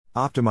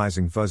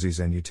Optimizing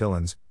Fuzzies and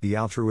Utilons, the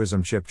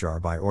Altruism Chip Jar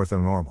by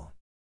Orthonormal.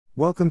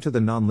 Welcome to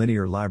the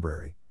Nonlinear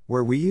Library,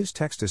 where we use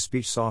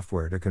text-to-speech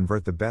software to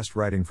convert the best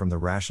writing from the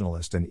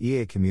rationalist and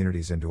EA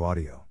communities into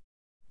audio.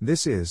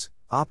 This is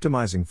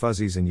Optimizing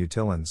Fuzzies and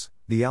Utilons,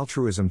 the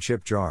Altruism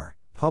Chip Jar,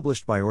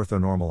 published by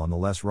Orthonormal on the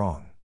Less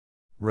Wrong.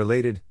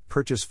 Related,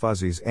 purchase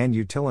Fuzzies and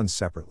Utilons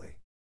separately.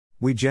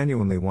 We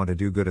genuinely want to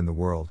do good in the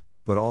world,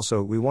 but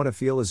also we want to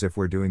feel as if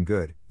we're doing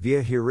good,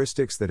 via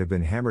heuristics that have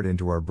been hammered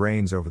into our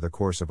brains over the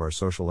course of our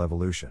social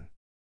evolution.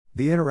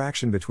 The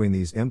interaction between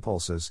these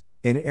impulses,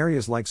 in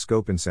areas like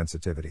scope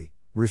insensitivity,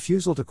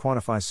 refusal to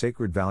quantify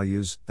sacred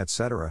values,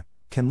 etc.,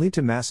 can lead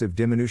to massive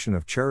diminution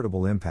of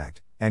charitable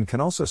impact, and can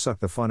also suck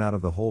the fun out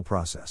of the whole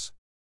process.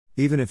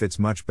 Even if it's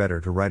much better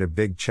to write a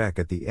big check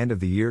at the end of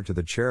the year to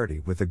the charity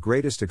with the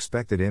greatest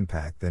expected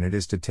impact than it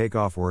is to take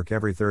off work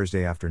every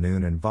Thursday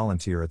afternoon and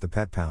volunteer at the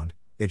pet pound,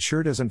 it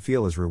sure doesn't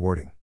feel as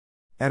rewarding.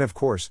 And of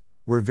course,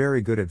 we're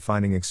very good at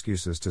finding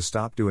excuses to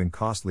stop doing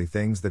costly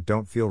things that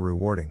don't feel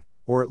rewarding,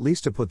 or at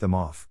least to put them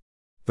off.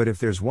 But if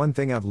there's one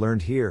thing I've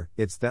learned here,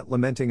 it's that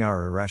lamenting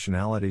our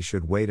irrationality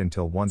should wait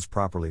until one's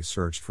properly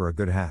searched for a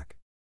good hack.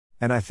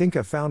 And I think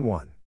I've found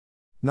one.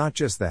 Not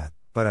just that,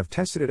 but I've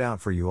tested it out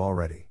for you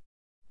already.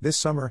 This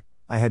summer,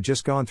 I had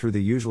just gone through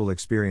the usual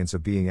experience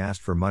of being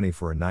asked for money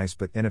for a nice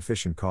but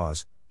inefficient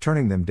cause,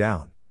 turning them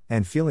down,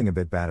 and feeling a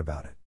bit bad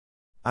about it.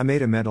 I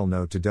made a mental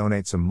note to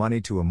donate some money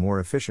to a more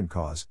efficient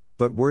cause,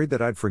 but worried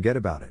that I'd forget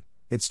about it.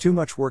 It's too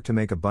much work to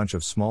make a bunch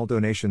of small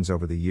donations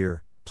over the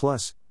year,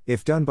 plus,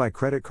 if done by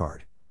credit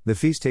card, the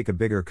fees take a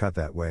bigger cut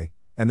that way,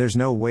 and there's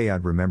no way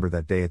I'd remember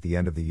that day at the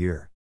end of the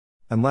year.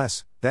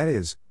 Unless, that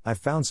is, I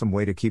found some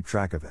way to keep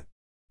track of it.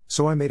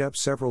 So I made up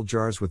several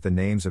jars with the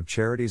names of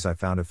charities I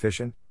found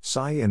efficient,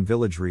 Sai and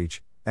Village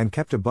Reach, and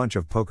kept a bunch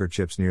of poker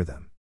chips near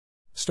them.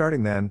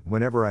 Starting then,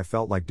 whenever I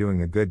felt like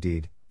doing a good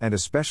deed, and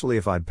especially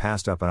if I'd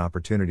passed up an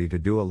opportunity to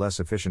do a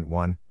less efficient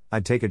one,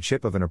 I'd take a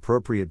chip of an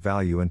appropriate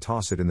value and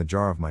toss it in the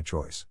jar of my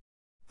choice.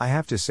 I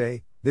have to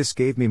say, this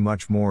gave me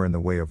much more in the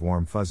way of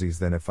warm fuzzies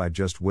than if I'd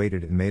just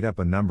waited and made up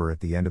a number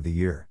at the end of the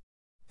year.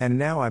 And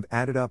now I've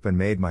added up and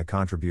made my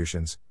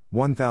contributions,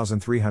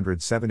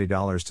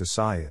 $1,370 to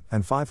Sai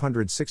and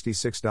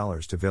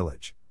 $566 to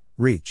Village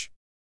Reach.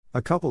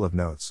 A couple of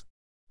notes.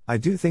 I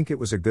do think it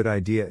was a good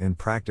idea in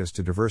practice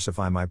to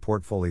diversify my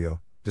portfolio,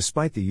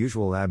 despite the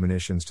usual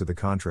admonitions to the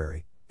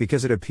contrary,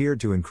 because it appeared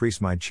to increase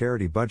my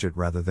charity budget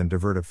rather than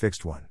divert a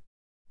fixed one.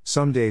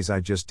 Some days I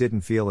just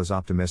didn't feel as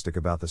optimistic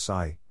about the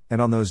Sai, and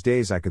on those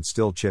days I could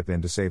still chip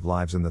in to save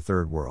lives in the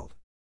third world.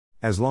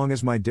 As long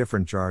as my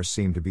different jars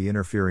seem to be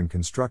interfering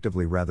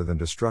constructively rather than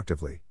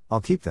destructively, I'll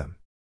keep them.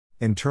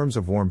 In terms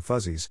of warm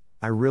fuzzies,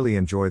 I really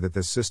enjoy that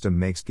this system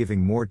makes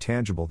giving more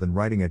tangible than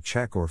writing a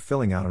check or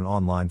filling out an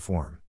online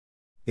form.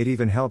 It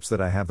even helps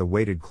that I have the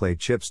weighted clay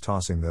chips.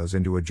 Tossing those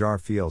into a jar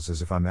feels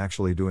as if I'm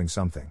actually doing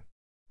something.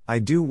 I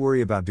do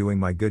worry about doing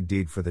my good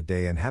deed for the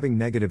day and having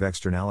negative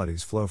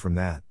externalities flow from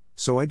that,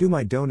 so I do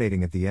my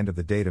donating at the end of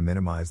the day to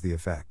minimize the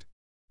effect.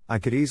 I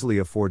could easily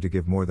afford to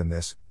give more than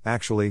this,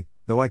 actually,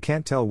 though I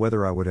can't tell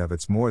whether I would have.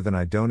 It's more than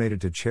I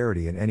donated to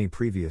charity in any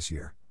previous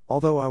year.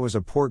 Although I was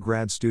a poor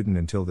grad student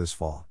until this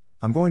fall,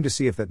 I'm going to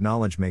see if that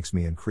knowledge makes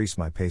me increase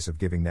my pace of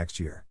giving next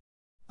year.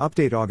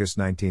 Update August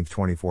 19,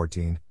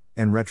 2014.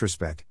 In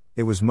retrospect,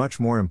 it was much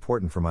more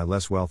important for my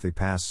less wealthy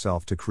past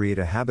self to create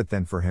a habit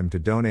than for him to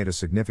donate a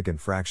significant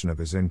fraction of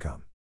his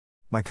income.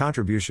 My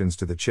contributions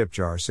to the chip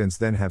jar since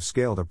then have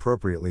scaled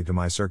appropriately to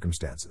my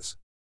circumstances.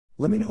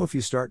 Let me know if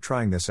you start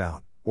trying this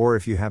out, or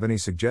if you have any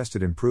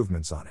suggested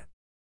improvements on it.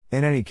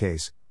 In any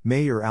case,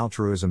 may your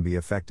altruism be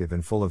effective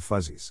and full of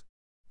fuzzies.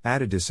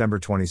 Added December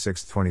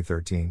 26,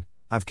 2013,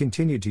 I've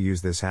continued to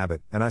use this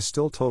habit, and I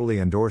still totally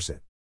endorse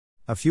it.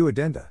 A few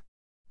addenda.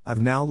 I've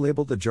now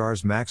labeled the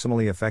jars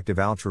maximally effective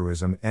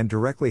altruism and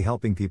directly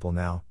helping people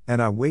now,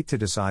 and I wait to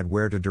decide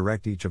where to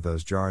direct each of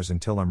those jars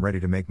until I'm ready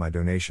to make my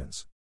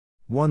donations.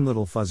 One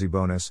little fuzzy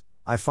bonus,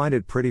 I find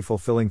it pretty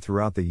fulfilling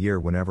throughout the year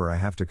whenever I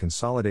have to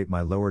consolidate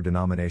my lower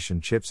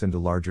denomination chips into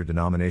larger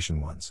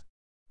denomination ones.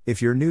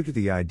 If you're new to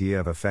the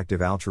idea of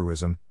effective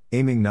altruism,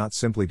 aiming not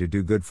simply to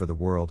do good for the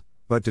world,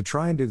 but to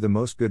try and do the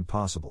most good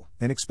possible,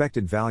 and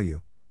expected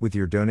value, with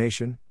your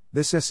donation,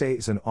 this essay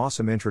is an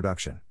awesome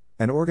introduction.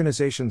 And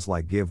organizations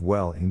like Give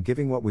Well in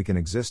giving what we can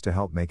exist to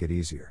help make it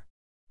easier.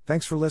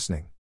 Thanks for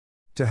listening.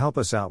 To help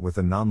us out with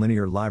the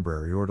Nonlinear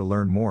Library or to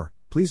learn more,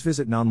 please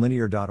visit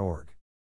nonlinear.org.